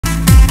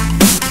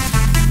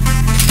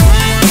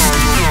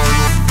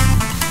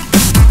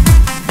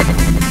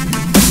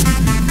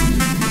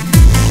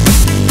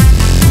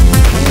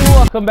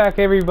Welcome back,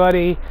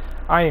 everybody.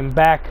 I am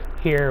back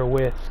here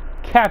with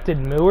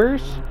Captain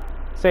Moors.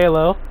 Say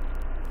hello.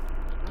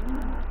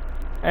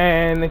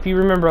 And if you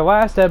remember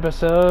last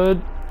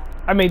episode,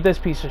 I made this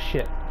piece of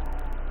shit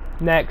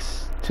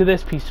next to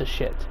this piece of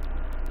shit.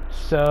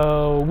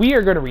 So we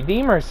are going to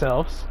redeem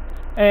ourselves.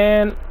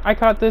 And I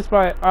caught this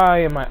by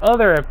eye in my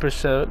other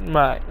episode,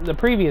 the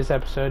previous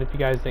episode, if you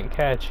guys didn't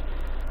catch.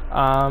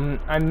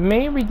 I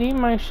may redeem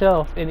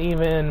myself and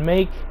even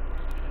make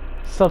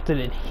something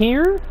in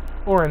here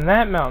or in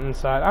that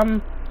mountainside.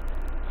 You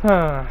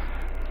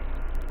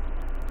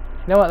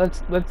know what?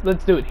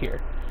 Let's do it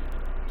here.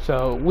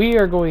 So we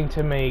are going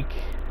to make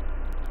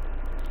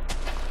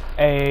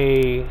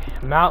a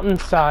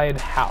mountainside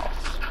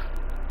house.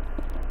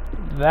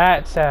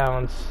 That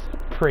sounds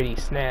pretty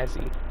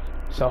snazzy.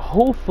 So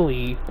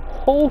hopefully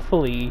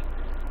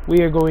we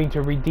are going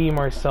to redeem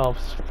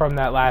ourselves from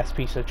that last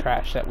piece of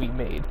trash that we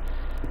made.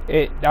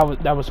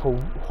 That was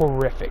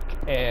horrific,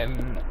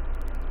 and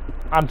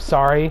I'm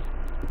sorry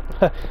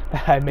that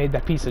I made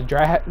that piece of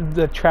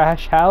the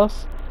trash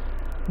house,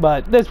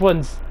 but this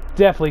one's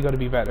definitely going to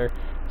be better.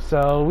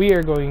 So we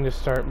are going to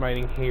start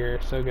mining here.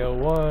 So go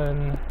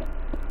 1,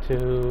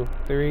 2,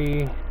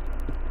 3.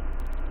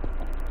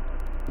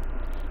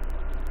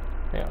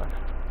 Hang on.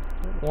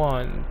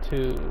 1,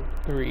 2,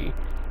 3,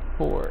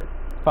 4,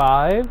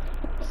 5,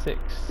 6,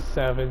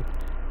 7,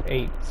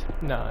 8,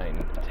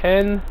 9,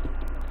 10.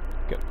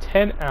 Go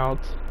 10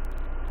 out.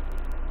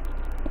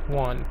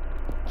 1,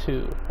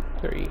 2,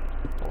 3,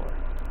 4.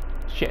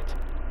 Shit.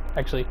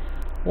 Actually,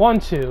 1,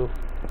 2,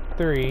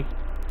 3,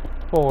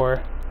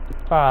 4,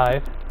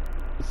 5,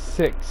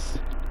 6,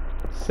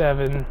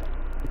 7,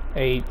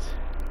 8,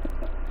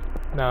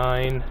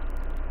 9,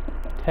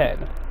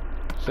 10.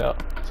 So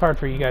it's hard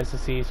for you guys to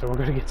see, so we're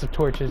gonna get some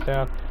torches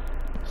down.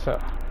 So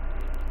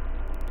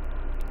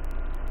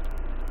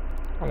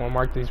I'm gonna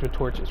mark these with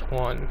torches.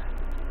 1,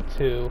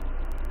 2,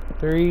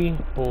 3,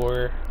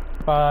 4,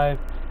 5,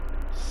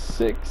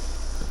 6,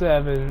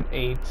 7,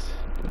 8,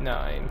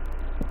 9,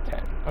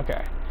 10.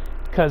 Okay,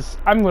 because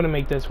I'm gonna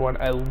make this one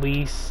at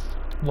least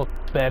look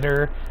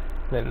better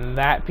than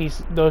that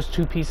piece, those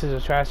two pieces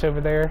of trash over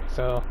there.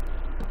 So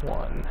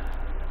 1,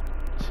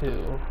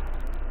 2,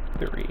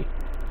 3,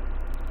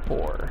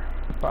 4,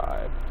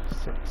 5,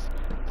 6,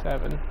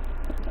 7,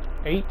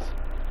 8,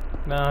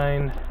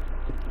 9,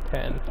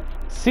 10.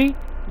 See?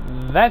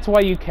 That's why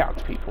you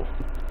count, people.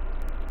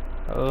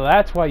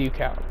 That's why you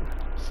count.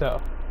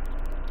 So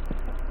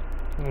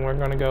we're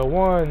gonna go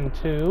 1,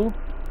 2,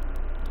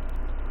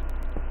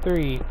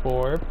 3,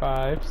 4,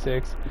 5,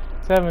 6,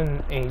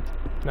 7, 8,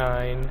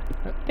 9.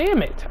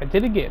 Damn it! I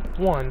did it again.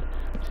 1,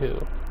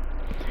 2,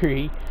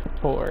 3,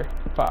 4,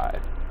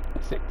 5,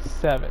 6,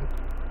 7.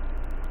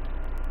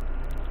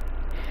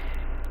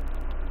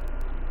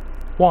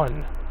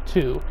 1,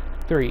 2,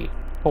 3,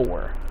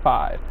 4,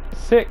 5,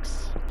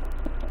 6,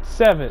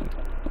 7,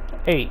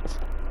 8,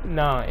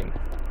 9,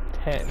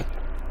 10.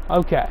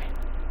 Okay.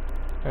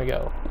 There we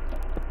go.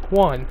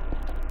 1,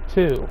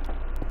 2,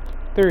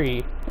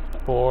 3,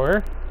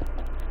 4,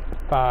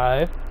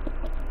 5,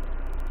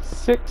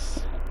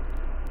 6,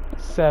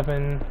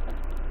 7,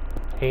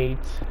 8,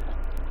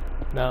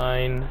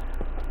 9,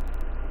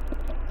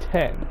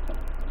 10.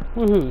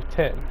 Woohoo,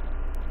 10.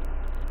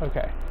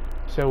 Okay.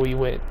 So we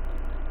went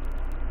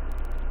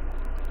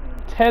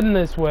 10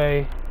 this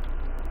way.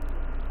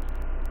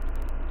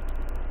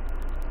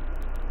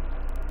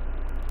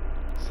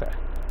 So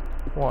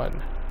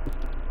 1,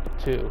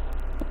 2,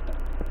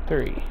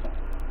 3,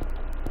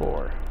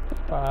 4,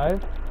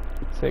 5,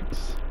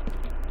 6,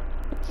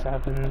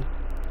 7,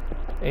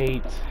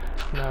 8,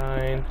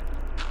 9,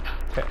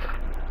 10.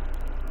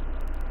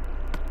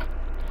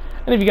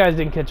 And if you guys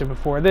didn't catch it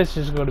before, this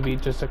is going to be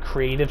just a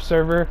creative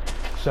server,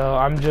 so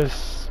I'm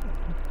just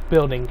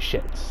building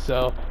shit.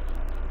 So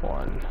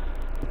 1,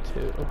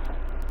 2,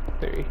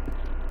 3,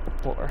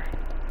 4,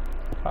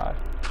 5,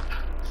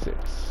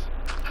 6,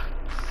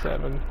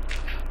 7,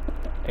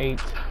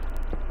 8,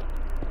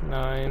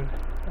 9,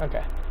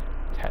 okay,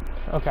 10.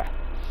 Okay.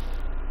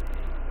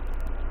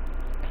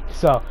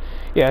 So,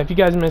 yeah, if you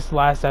guys missed the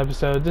last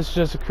episode, this is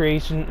just a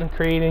creative,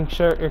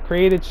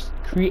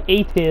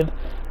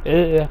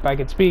 if I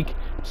could speak,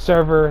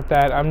 server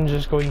that I'm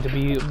just going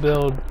to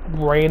build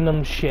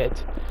random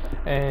shit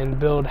and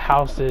build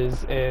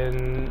houses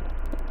and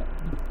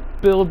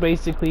build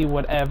basically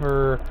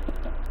whatever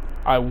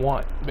I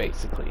want,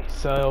 basically.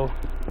 So,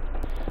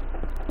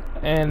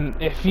 and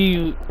if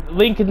you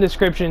link in the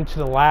description to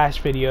the last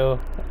video,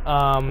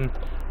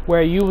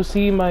 where you will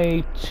see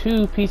my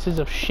 2 pieces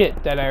of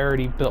shit that I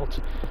already built.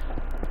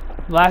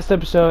 Last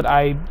episode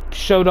I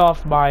showed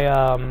off my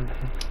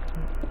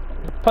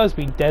supposed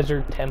to be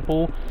desert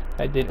temple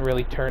that didn't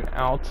really turn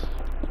out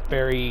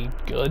very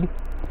good,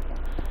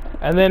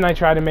 and then I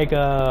tried to make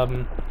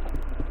a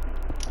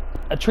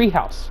tree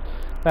house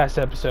last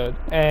episode,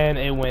 and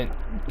it went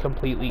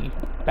completely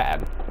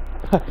bad.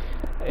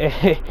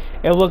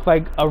 It looked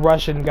like a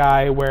Russian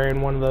guy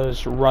wearing one of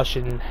those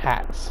Russian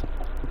hats.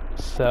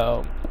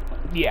 So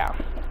yeah,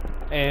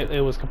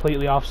 it was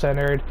completely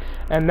off-centered.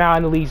 And now I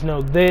at least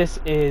know this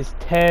is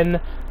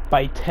 10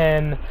 by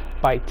 10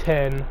 by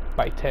 10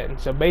 by 10.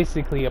 So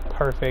basically a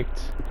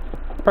perfect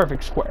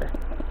square.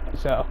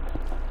 So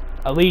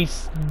at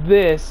least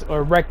this,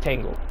 or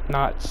rectangle,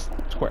 not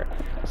square.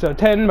 So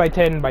 10 by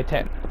 10 by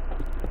 10.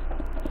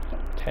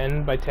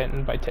 10 by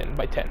 10 by 10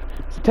 by 10.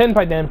 So 10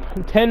 by 10,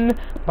 10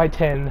 by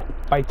 10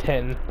 by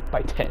 10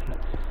 by 10.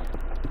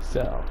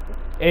 So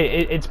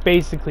it's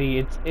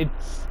basically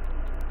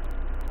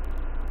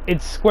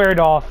it's squared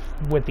off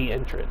with the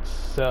entrance.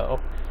 So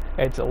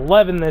it's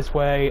 11 this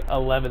way,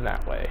 11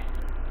 that way.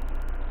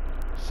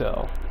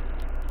 So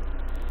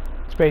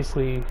it's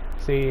basically,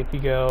 see, if you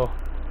go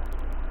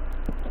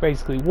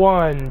basically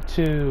 1,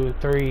 2,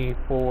 3,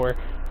 4,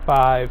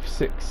 5,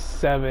 6,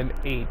 7,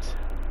 8,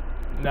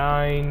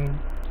 9,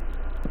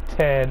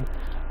 10,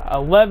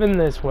 11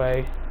 this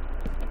way,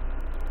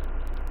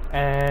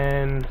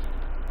 and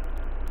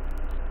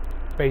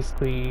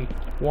basically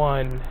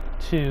 1,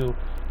 2,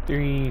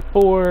 3,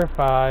 4,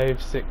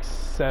 5, 6,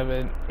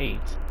 7, 8,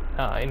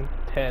 9,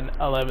 10,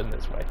 11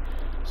 this way.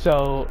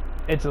 So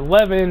it's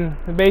 11,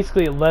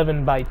 basically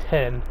 11 by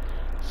 10.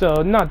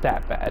 So not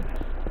that bad.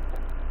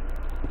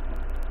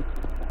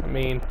 I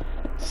mean,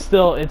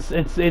 still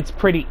it's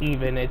pretty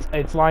even.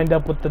 It's lined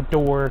up with the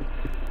door.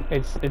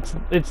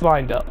 It's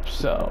lined up.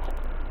 So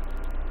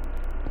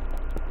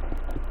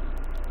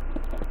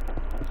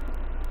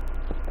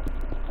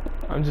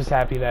I'm just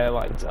happy that it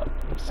lines up.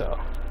 So,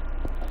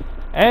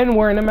 and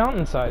we're in a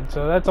mountainside,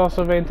 so that's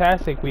also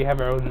fantastic. We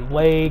have our own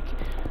lake.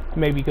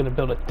 Maybe gonna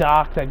build a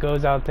dock that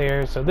goes out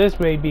there. So this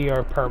may be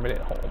our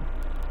permanent home,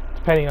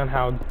 depending on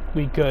how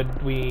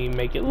good we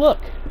make it look.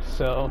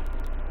 So,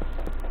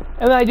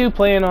 and I do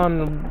plan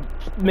on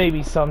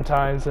maybe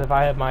sometimes if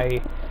I have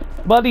my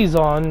buddies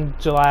on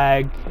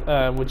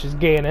Jalag, which is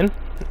Ganon,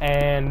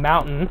 and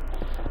Mountain.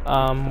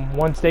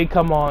 Once they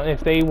come on, if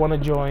they want to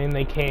join,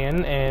 they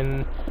can,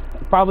 and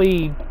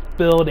probably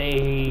build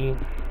a,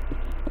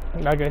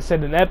 like I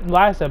said in that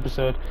last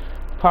episode,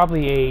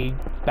 probably a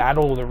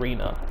battle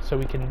arena, so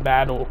we can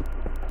battle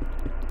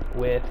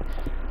with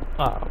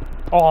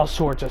all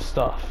sorts of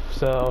stuff.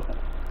 So,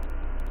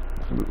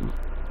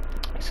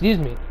 excuse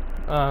me.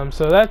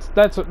 So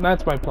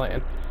that's my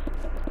plan.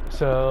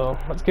 So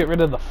let's get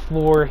rid of the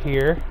floor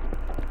here.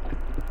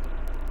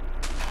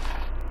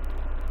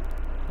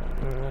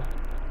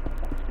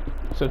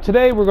 So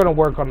today we're gonna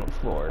work on the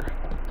floor.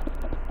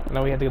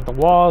 Now we have to get the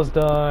walls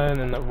done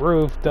and the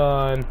roof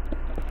done.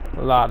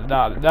 La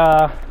da da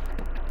da.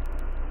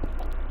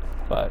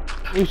 But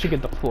we should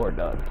get the floor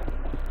done,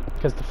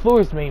 because the floor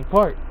is the main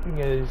part.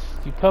 Because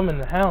you come in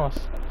the house,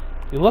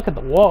 you look at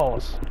the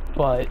walls,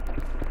 but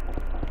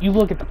you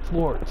look at the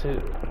floor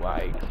too.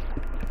 Like,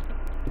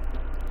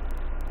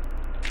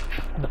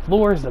 the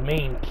floor is the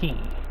main key.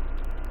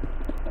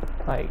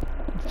 Like,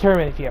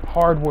 determine if you have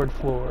hardwood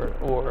floor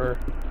or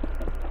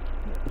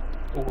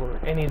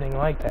anything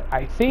like that.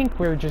 I think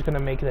we're just gonna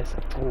make this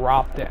a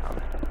drop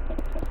down.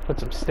 Put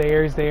some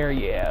stairs there,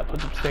 yeah.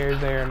 Put some stairs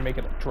there and make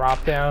it a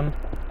drop down,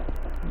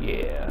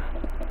 yeah.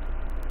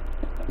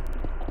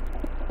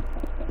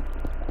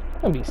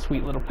 That'll be a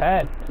sweet little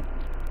pad.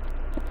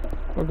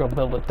 We're gonna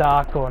build a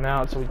dock going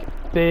out so we can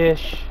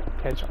fish,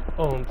 catch our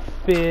own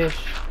fish,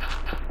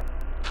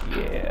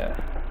 yeah.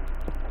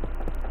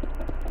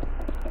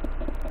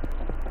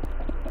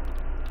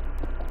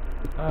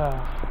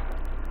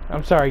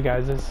 I'm sorry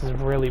guys, this is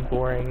really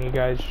boring. You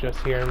guys just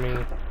hear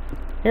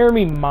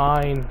me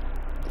mine,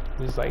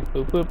 just like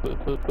boop boop boop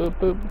boop boop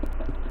boop.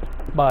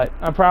 But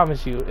I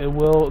promise you,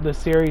 the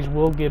series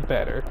will get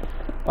better.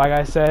 Like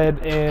I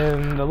said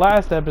in the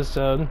last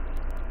episode,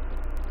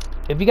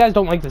 if you guys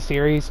don't like the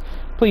series,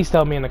 please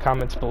tell me in the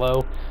comments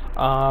below.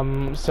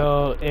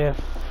 So if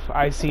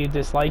I see you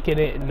disliking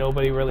it and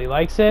nobody really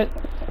likes it,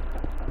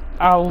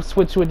 I'll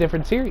switch to a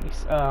different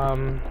series.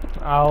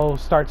 I'll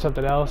start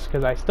something else,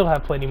 because I still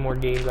have plenty more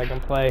games I can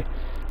play.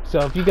 So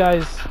if you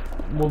guys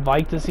would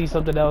like to see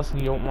something else and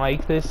you don't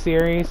like this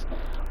series,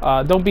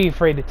 don't be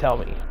afraid to tell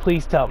me.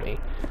 Please tell me,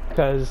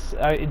 because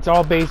it's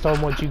all based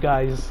on what you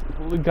guys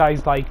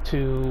like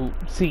to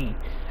see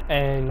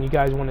and you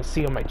guys want to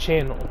see on my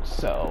channel.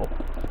 So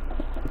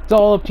it's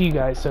all up to you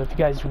guys. So if you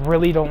guys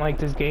really don't like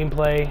this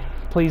gameplay,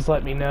 please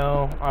let me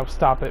know. I'll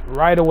stop it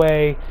right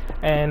away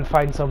and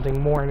find something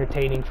more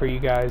entertaining for you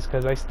guys,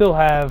 because I still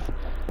have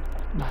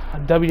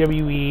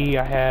WWE,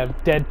 I have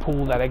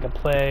Deadpool that I could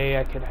play,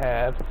 I could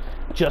have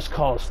Just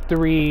Cause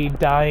 3,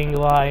 Dying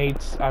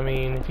Light. I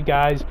mean, if you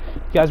guys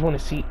want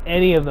to see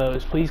any of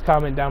those, please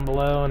comment down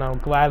below and I'll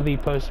gladly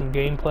post some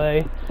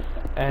gameplay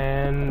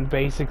and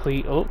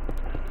basically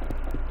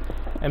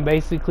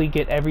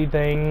get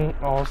everything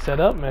all set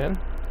up, man.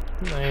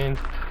 And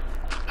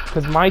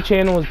because my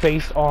channel is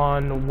based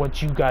on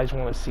what you guys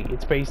want to see.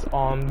 It's based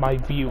on my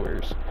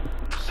viewers.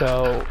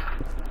 So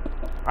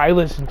I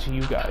listen to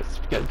you guys.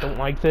 If you guys don't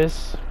like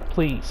this,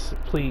 please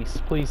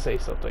say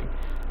something,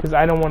 because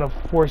I don't want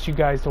to force you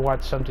guys to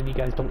watch something you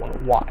guys don't want to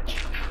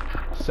watch.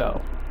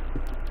 So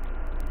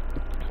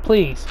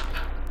please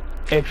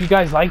if you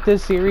guys like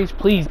this series,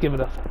 please give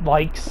it a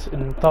likes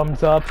and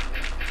thumbs up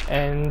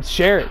and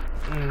share it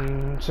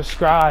and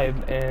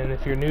subscribe. And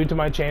if you're new to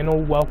my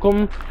channel,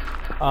 welcome.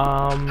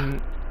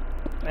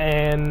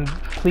 And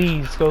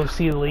please go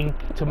see the link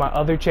to my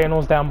other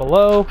channels down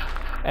below,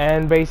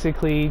 and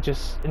basically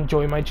just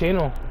enjoy my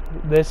channel.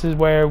 This is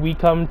where we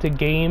come to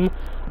game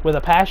with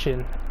a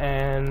passion,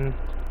 and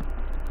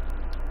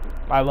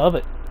I love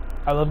it.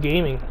 I love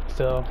gaming.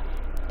 So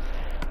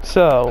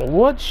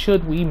what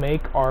should we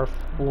make our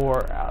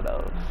floor out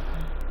of?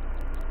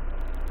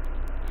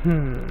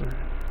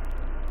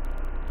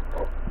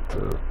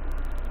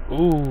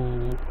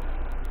 Ooh,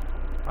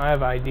 I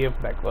have an idea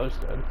for that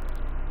glowstone.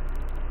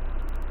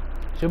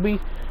 Should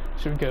we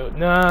go?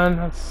 Nah,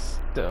 not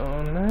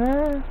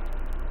stone.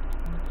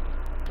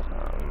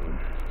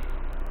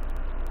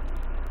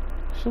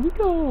 Should we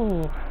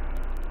go? You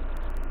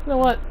know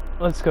what?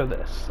 Let's go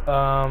this.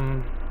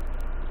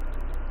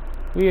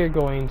 We are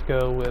going to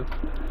go with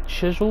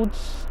chiseled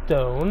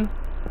stone.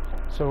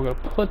 So we're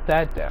gonna put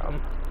that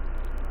down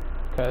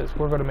because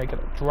we're gonna make it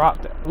a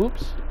drop down.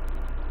 Oops.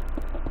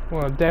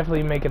 We're gonna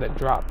definitely make it a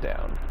drop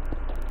down.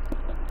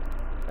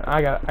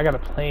 I got a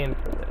plan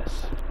for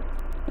this.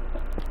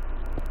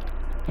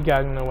 You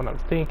guys know what I'm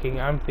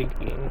thinking. I'm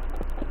thinking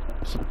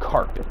some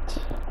carpet.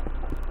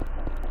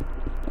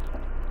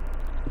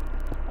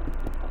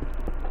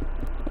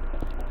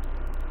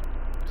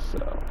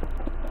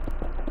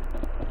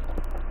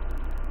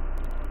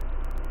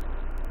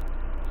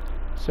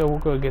 So we'll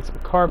go get some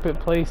carpet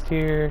placed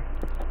here.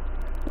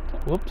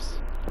 Whoops.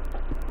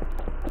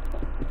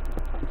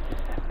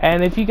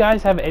 And if you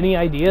guys have any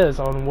ideas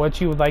on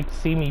what you would like to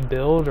see me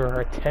build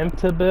or attempt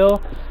to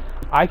build,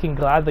 I can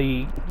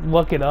gladly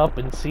look it up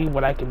and see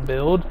what I can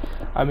build.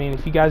 I mean,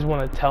 if you guys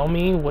want to tell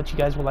me what you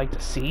guys would like to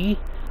see,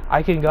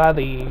 I can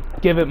gladly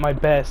give it my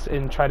best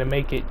and try to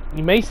make it.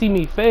 You may see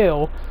me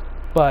fail,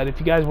 but if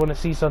you guys want to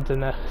see something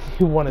that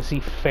you want to see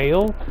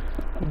fail,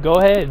 go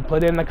ahead,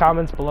 put it in the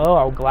comments below.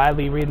 I'll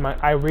gladly read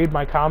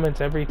my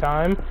comments every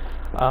time.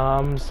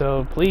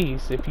 So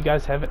please, if you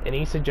guys have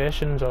any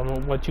suggestions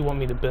on what you want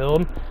me to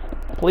build,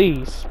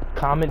 please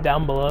comment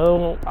down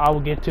below. I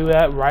will get to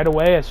that right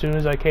away as soon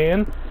as I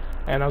can,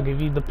 and I'll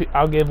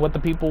give what the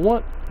people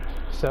want.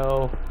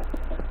 So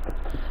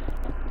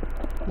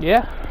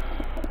yeah.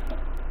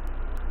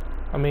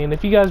 I mean,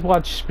 if you guys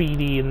watch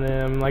Speedy and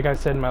them, like I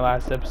said in my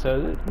last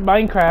episode,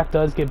 Minecraft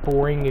does get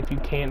boring if you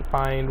can't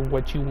find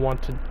what you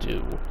want to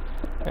do.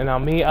 And now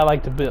me, I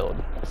like to build.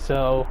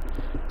 So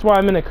that's why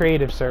I'm in a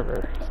creative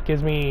server. It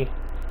gives me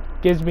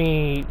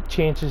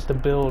chances to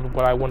build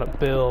what I want to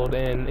build,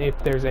 and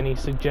if there's any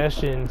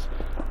suggestions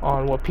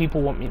on what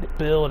people want me to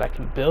build, I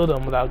can build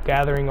them without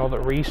gathering all the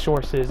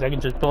resources. I can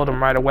just build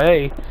them right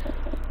away.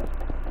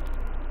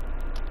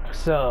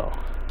 So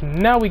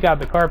now we got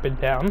the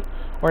carpet down.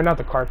 Or not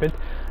the carpet,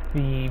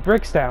 the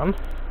bricks down.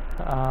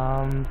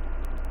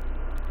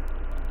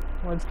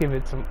 Let's give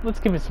it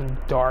some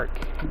dark.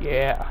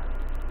 Yeah.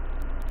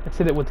 Let's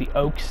hit it with the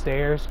oak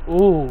stairs.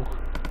 Ooh,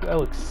 that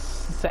looks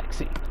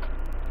sexy.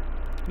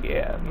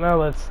 Yeah.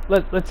 Now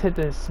let's hit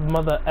this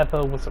mother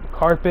effer with some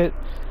carpet,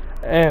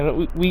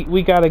 and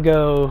we gotta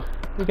go.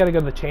 We gotta go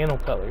the channel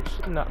colors.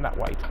 Not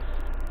white.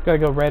 Gotta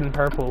go red and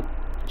purple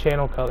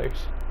channel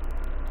colors.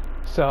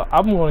 So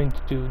I'm going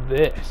to do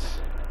this.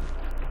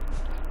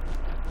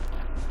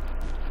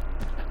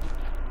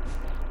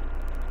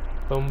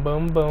 Boom,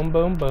 boom, boom,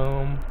 boom,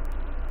 boom.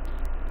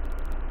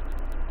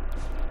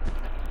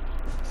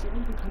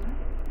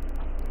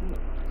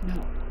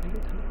 No, every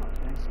time I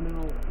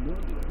smell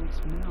mildew. I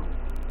smell.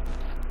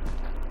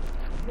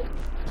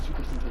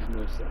 Super sensitive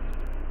nose stuff.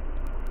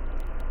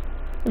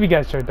 If you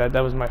guys heard that,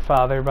 that was my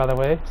father, by the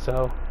way.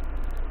 So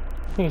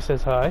he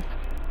says hi.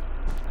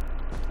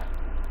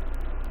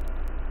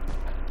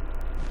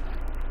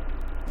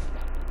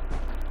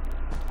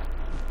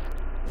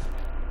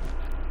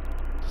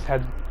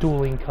 Had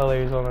dueling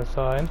colors on the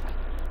side.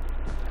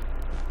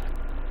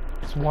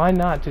 So why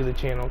not do the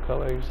channel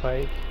colors?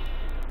 Like,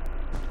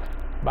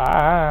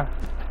 bye.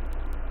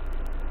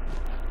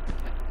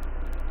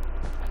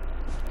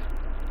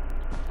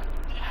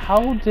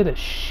 How did a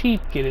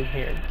sheep get in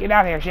here? Get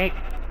out here, sheep!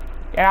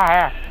 Get out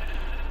here!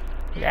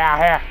 Get out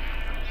here!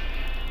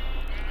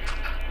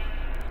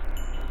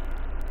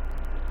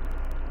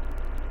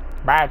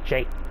 Bad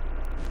sheep.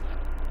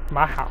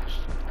 My house.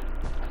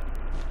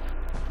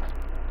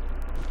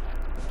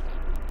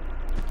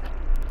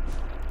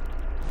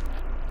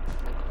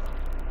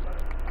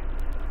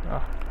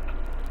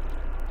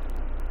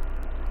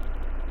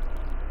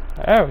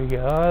 There we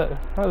go.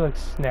 That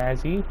looks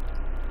snazzy.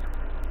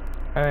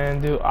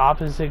 And do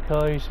opposite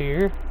colors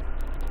here.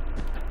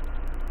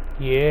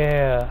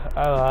 Yeah,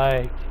 I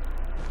like.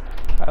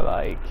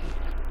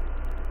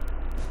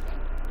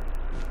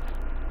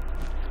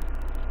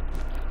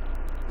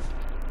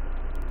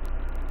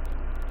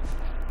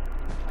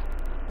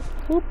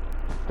 Boop,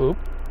 boop,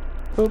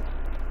 boop,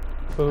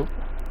 boop,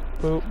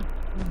 boop,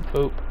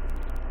 boop.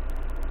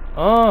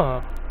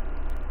 Oh,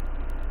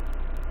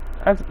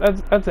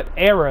 that's an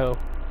arrow.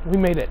 We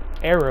made an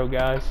arrow,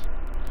 guys.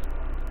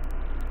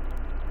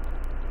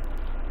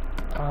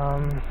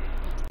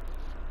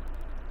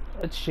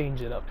 Let's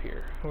change it up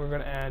here. We're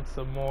gonna add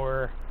some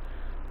more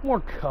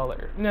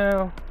color.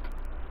 No,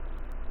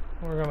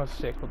 we're gonna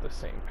stick with the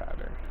same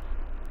pattern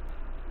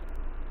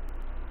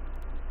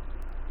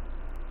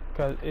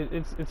because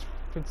it's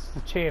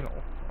the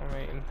channel. I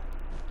mean,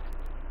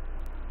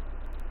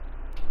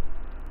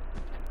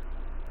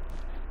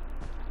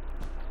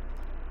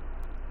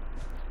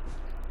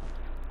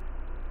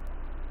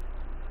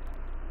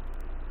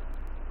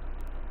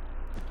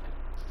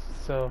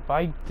 so if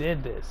I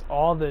did this,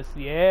 all this,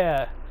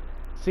 yeah.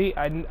 See,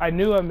 I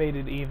knew I made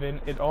it even.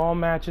 It all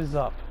matches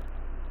up.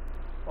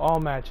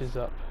 All matches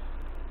up.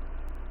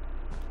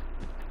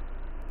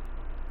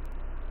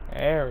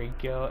 There we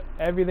go.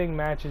 Everything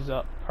matches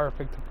up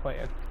perfect to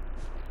plan.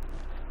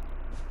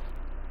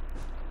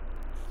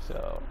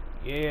 So,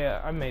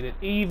 yeah, I made it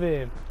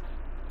even.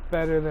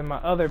 Better than my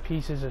other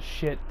pieces of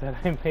shit that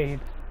I made.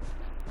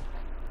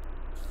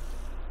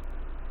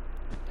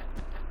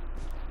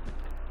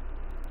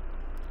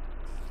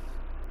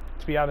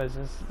 To be honest,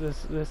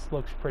 this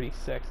looks pretty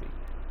sexy.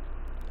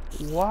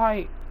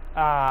 Why?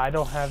 Ah, I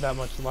don't have that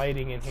much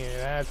lighting in here.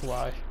 That's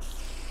why.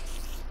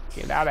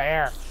 Get out of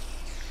here.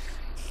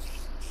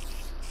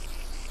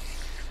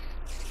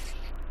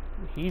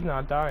 He's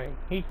not dying.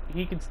 He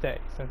could stay.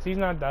 Since he's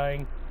not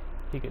dying,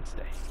 he could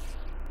stay.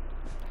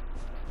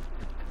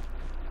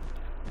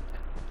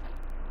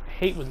 I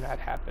hate when that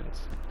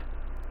happens.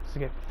 Just to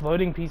get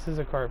floating pieces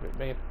of carpet,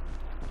 man.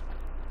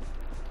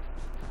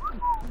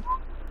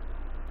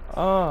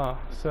 Oh,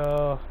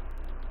 so,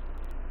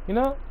 you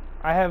know,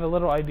 I have a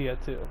little idea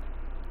too.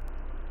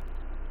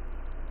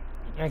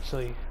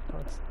 Actually,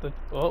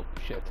 oh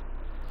shit.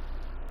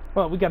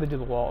 Well, we gotta do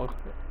the wall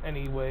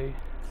anyway.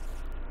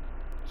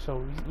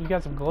 So we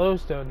got some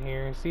glowstone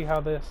here. See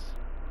how this?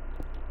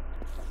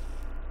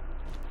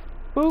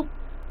 Boop!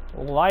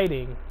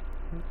 Lighting.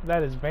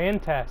 That is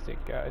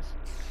fantastic, guys.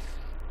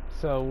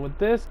 So with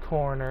this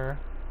corner,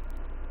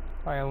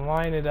 if I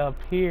line it up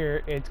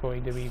here, it's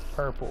going to be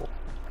purple.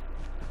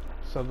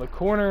 So the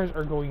corners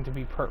are going to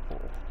be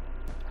purple.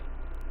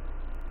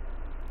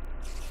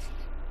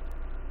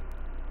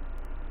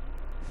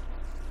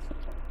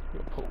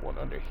 We'll put one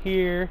under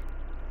here.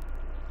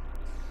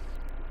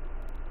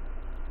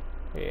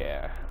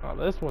 Yeah. Oh,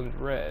 this one's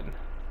red.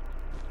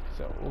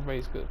 So we'll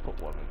basically put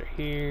one under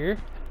here.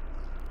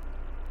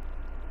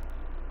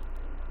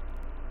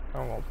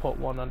 I'm gonna put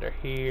one under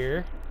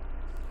here.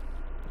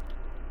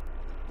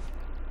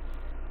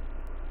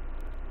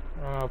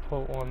 I'm gonna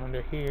put one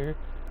under here.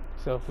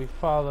 So if we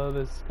follow,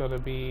 this is gonna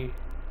be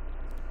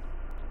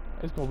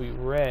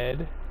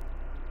red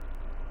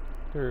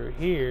through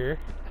here.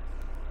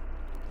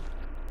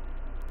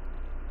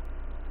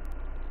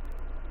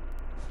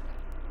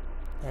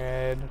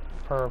 Red,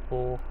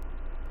 purple,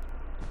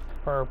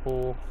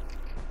 purple,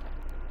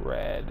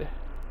 red.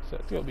 So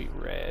it's gonna be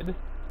red.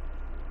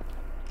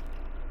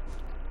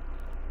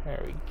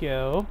 There we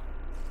go.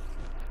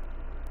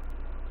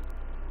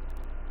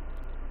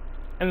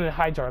 And then it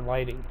hides our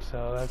lighting,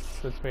 so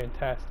that's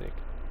fantastic.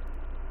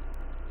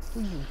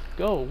 Ooh,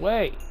 go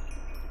away.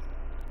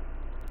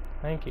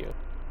 Thank you.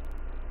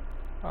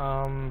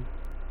 I'll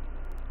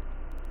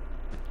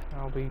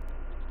be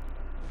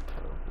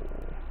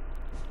purple,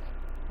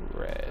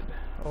 red.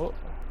 Oh.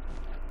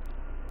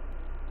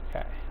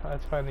 Okay,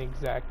 let's find the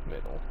exact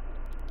middle.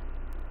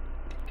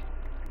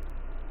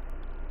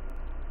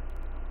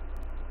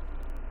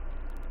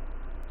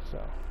 So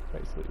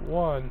basically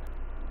 1,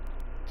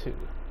 2,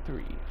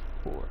 3,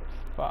 4,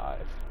 5.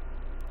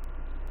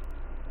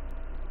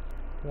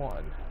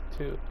 1,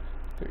 2,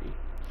 3,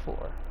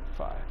 4,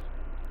 5.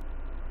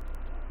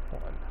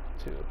 1,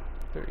 2,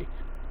 3,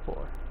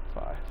 4,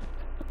 5.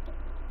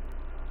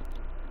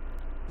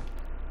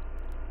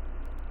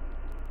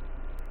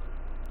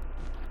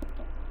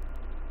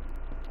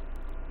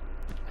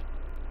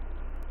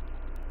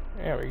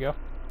 There we go.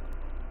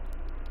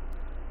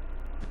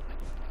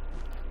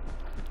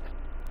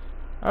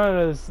 I don't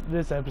know,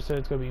 this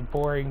episode's gonna be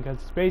boring because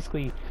it's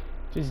basically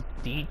just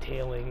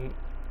detailing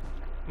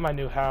my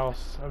new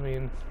house. I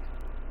mean,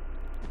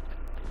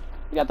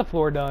 we got the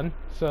floor done,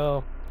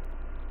 so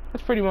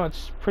that's pretty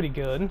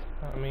good.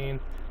 I mean,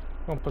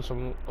 I'm gonna put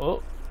some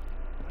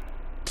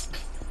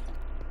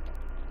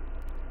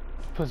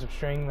put some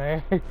string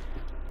there.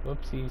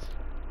 Whoopsies.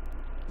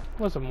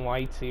 Put some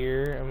lights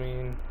here. I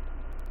mean,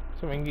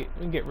 so we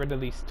can get rid of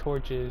these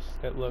torches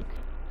that look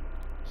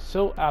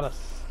so out of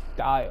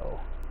style.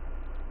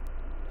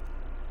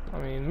 I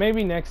mean,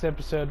 maybe next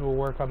episode we'll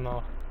work on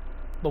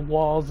the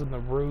walls and the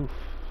roof.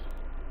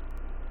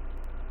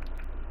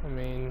 I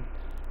mean,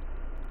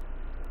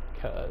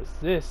 because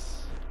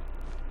this,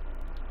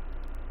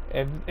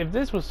 if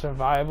this was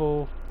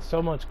survival,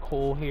 so much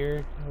coal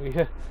here,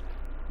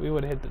 we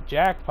would hit the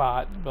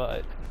jackpot.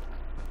 But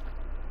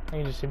I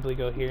can just simply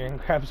go here and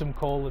grab some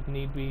coal if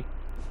need be,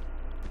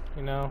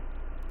 you know.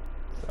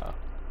 So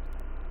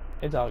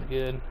it's all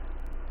good.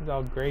 It's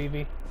all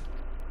gravy.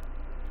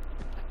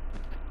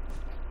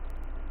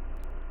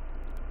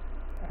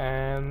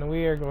 And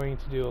we are going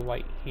to do a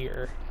light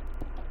here.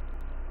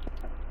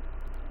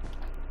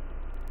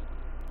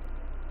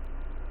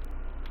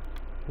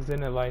 because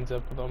then it lines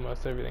up with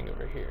almost everything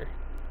over here.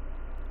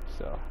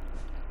 So,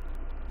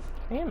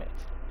 damn it.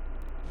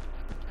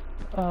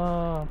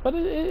 But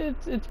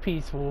it's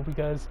peaceful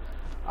because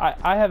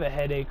I have a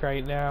headache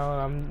right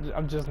now, and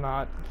I'm just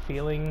not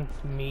feeling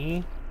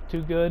me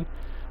too good.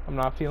 I'm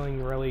not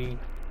feeling really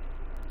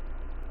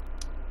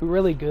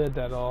good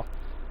at all.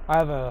 I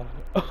have a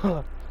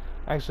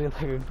actually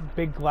like a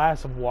big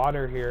glass of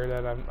water here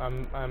that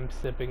I'm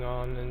sipping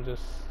on, and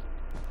just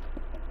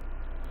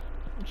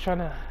trying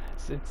to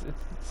it's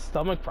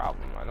stomach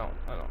problem. I don't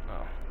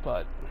know,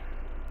 but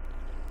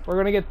we're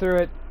gonna get through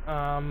it.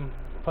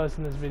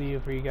 Posting this video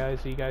for you guys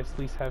so you guys at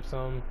least have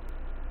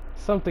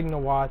something to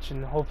watch,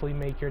 and hopefully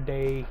make your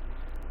day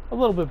a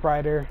little bit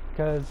brighter,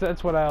 because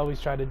that's what I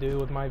always try to do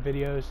with my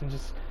videos, and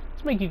just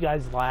make you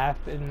guys laugh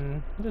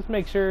and just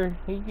make sure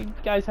you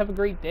guys have a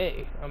great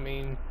day. I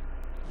mean,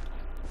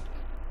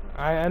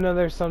 I know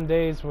there's some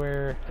days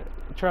where,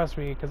 trust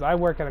me, because I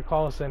work at a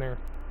call center,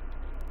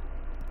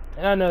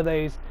 and I know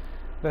days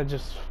that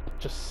just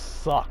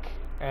suck,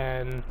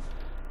 and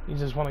you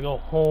just want to go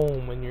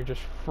home, and you're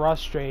just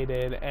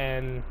frustrated,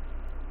 and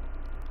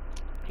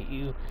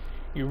you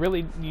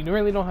really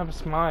don't have a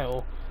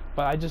smile.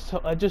 But I just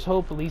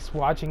hope, at least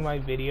watching my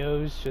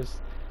videos,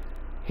 just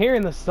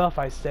hearing the stuff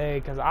I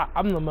say, because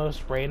I'm the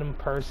most random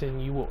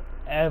person you will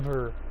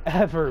ever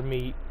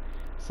meet.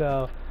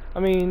 So I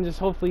mean, just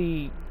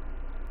hopefully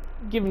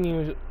giving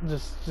you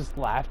just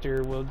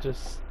laughter will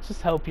just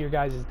help your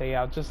guys' day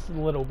out just a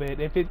little bit.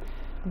 If it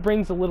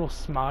brings a little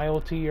smile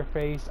to your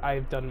face,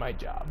 I've done my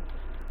job.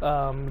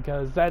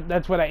 Because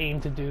that's what I aim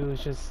to do,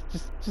 is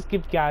just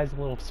give you guys a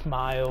little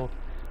smile,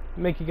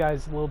 make you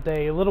guys' little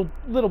day a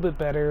little bit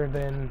better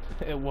than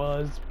it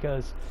was,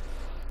 because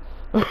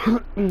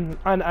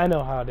I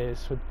know how it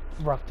is with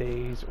rough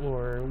days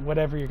or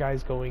whatever you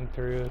guys going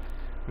through.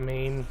 I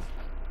mean,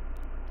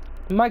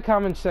 my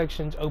comment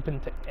section's open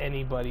to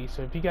anybody,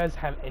 so if you guys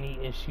have any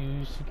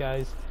issues, you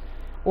guys,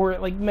 or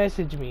like,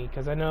 message me,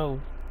 because I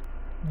know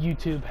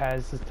YouTube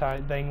has this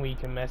thing where you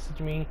can message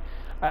me.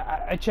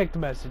 I check the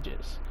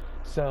messages,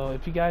 so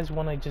if you guys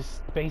want to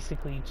just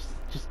basically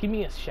just give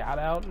me a shout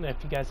out, and if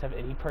you guys have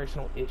any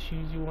personal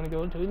issues you want to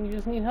go into and you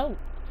just need help,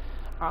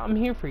 I'm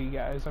here for you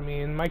guys. I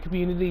mean, my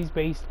community is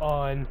based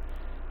on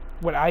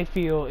what I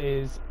feel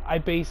is, I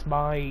base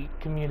my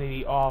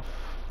community off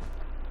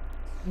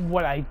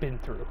what I've been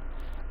through,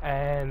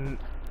 and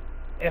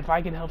if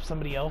I can help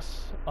somebody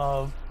else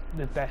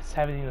that's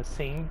having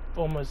the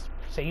almost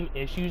same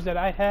issues that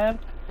I have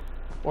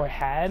or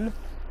had,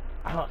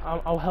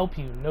 I'll help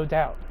you, no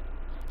doubt.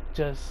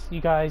 Just,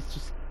 you guys,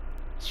 just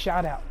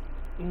shout out,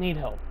 need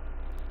help.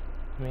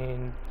 I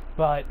mean,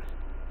 but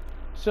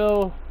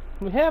so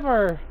we have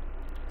our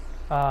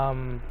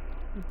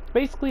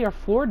basically our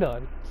floor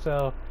done.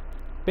 So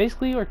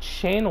basically our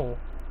channel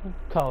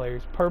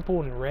colors,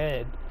 purple and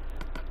red.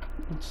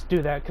 Let's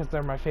do that because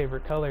they're my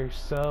favorite colors.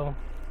 So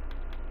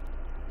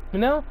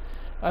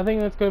I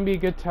think that's going to be a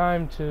good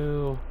time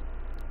to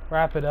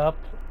wrap it up,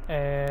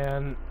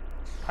 and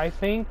I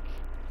think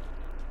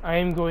I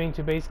am going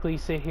to basically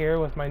sit here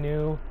with my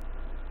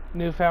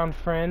newfound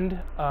friend,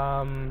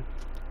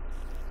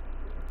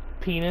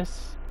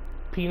 penis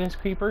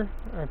creeper,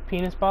 or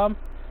penis Bob.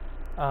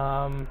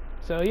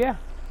 So yeah,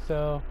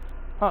 so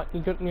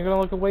you're gonna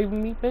look away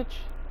from me, bitch?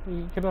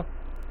 You gonna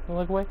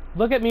look away?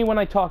 Look at me when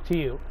I talk to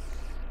you,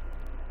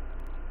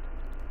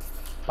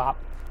 Bob.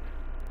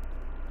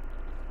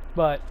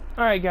 But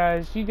alright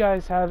guys, you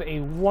guys have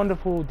a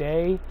wonderful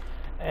day,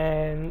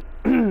 and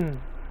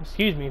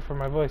excuse me for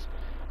my voice,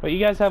 but you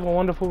guys have a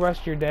wonderful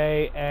rest of your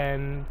day,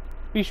 and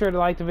be sure to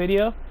like the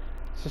video,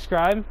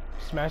 subscribe,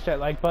 smash that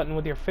like button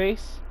with your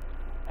face,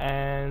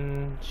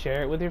 and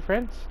share it with your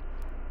friends.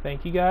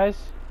 Thank you guys.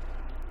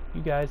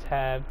 You guys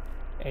have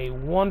a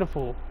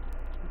wonderful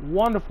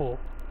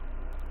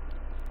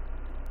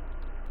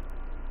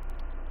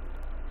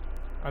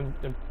I'm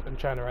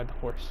trying to ride the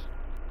horse.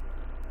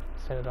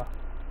 Send it off.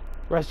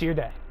 Rest of your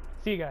day.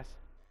 See you guys.